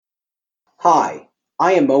Hi,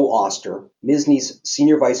 I am Mo Oster, MSSNY's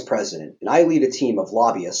Senior Vice President, and I lead a team of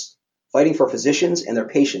lobbyists fighting for physicians and their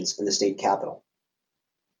patients in the state capitol.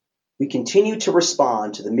 We continue to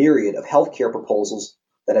respond to the myriad of healthcare proposals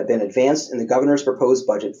that have been advanced in the governor's proposed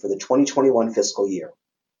budget for the 2021 fiscal year.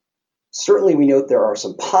 Certainly, we note there are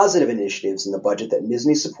some positive initiatives in the budget that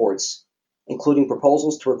MSSNY supports, including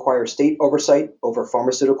proposals to require state oversight over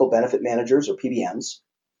pharmaceutical benefit managers, or PBMs,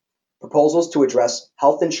 proposals to address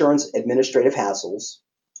health insurance administrative hassles,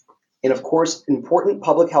 and of course, important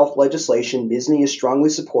public health legislation MSSNY is strongly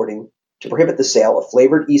supporting to prohibit the sale of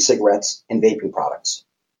flavored e-cigarettes and vaping products.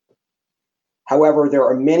 However, there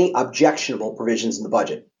are many objectionable provisions in the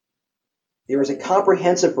budget. There is a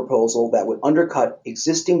comprehensive proposal that would undercut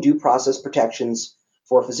existing due process protections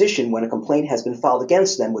for a physician when a complaint has been filed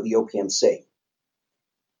against them with the OPMC.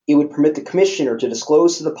 It would permit the commissioner to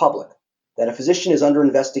disclose to the public that a physician is under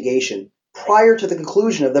investigation prior to the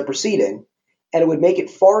conclusion of the proceeding, and it would make it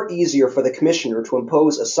far easier for the commissioner to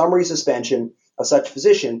impose a summary suspension of such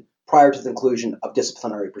physician prior to the conclusion of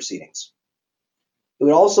disciplinary proceedings. It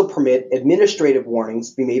would also permit administrative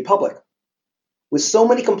warnings to be made public. With so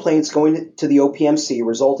many complaints going to the OPMC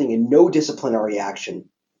resulting in no disciplinary action,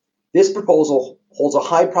 this proposal holds a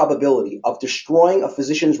high probability of destroying a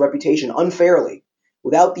physician's reputation unfairly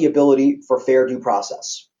without the ability for fair due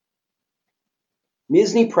process.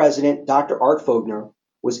 MSSNY President Dr. Art Fogner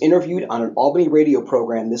was interviewed on an Albany radio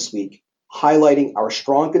program this week, highlighting our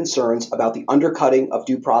strong concerns about the undercutting of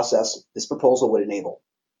due process this proposal would enable.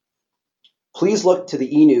 Please look to the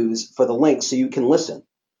e-news for the link so you can listen.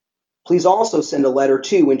 Please also send a letter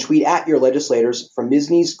to and tweet at your legislators from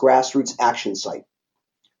MSSNY's Grassroots Action site.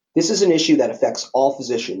 This is an issue that affects all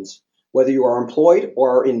physicians, whether you are employed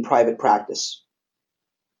or are in private practice.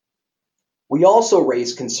 We also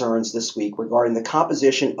raised concerns this week regarding the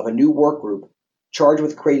composition of a new work group charged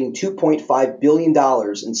with creating $2.5 billion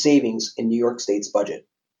in savings in New York State's budget.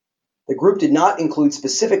 The group did not include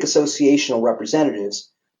specific associational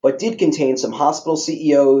representatives, but did contain some hospital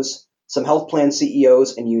CEOs, some health plan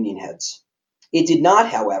CEOs, and union heads. It did not,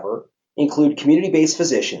 however, include community-based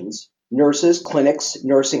physicians, nurses, clinics,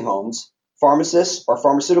 nursing homes, pharmacists, or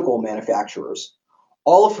pharmaceutical manufacturers,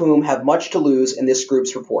 all of whom have much to lose in this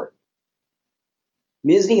group's report.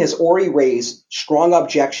 MSSNY has already raised strong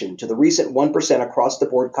objection to the recent 1%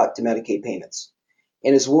 across-the-board cut to Medicaid payments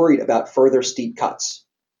and is worried about further steep cuts.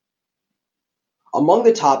 Among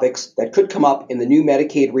the topics that could come up in the new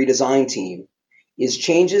Medicaid redesign team is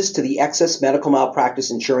changes to the excess medical malpractice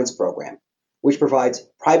insurance program, which provides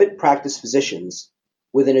private practice physicians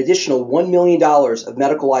with an additional $1 million of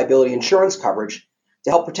medical liability insurance coverage to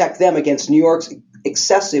help protect them against New York's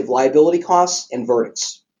excessive liability costs and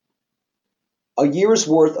verdicts. A year's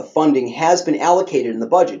worth of funding has been allocated in the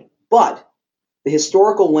budget, but the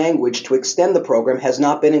historical language to extend the program has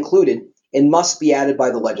not been included and must be added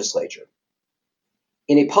by the legislature.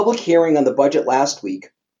 In a public hearing on the budget last week,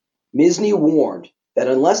 MSSNY warned that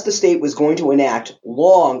unless the state was going to enact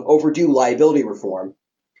long overdue liability reform,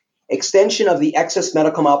 extension of the excess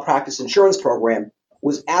medical malpractice insurance program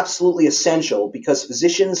was absolutely essential because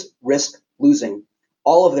physicians risk losing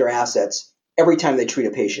all of their assets every time they treat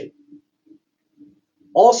a patient.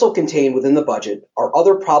 Also contained within the budget are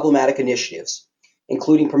other problematic initiatives,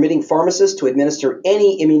 including permitting pharmacists to administer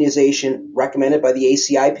any immunization recommended by the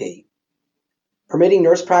ACIP, permitting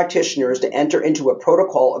nurse practitioners to enter into a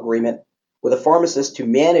protocol agreement with a pharmacist to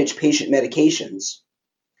manage patient medications,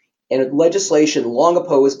 and legislation long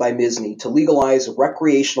opposed by MSSNY to legalize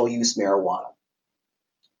recreational use marijuana.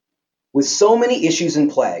 With so many issues in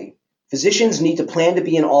play, physicians need to plan to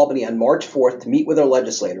be in Albany on March 4th to meet with their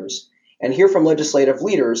legislators and hear from legislative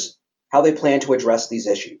leaders how they plan to address these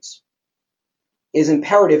issues. It is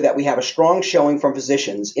imperative that we have a strong showing from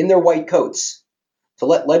physicians in their white coats to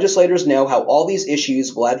let legislators know how all these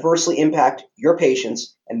issues will adversely impact your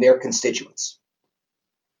patients and their constituents.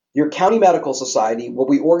 Your county medical society will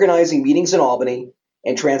be organizing meetings in Albany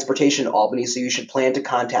and transportation to Albany, so you should plan to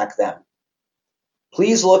contact them.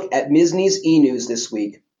 Please look at MSSNY's e-news this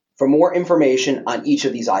week for more information on each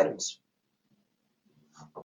of these items.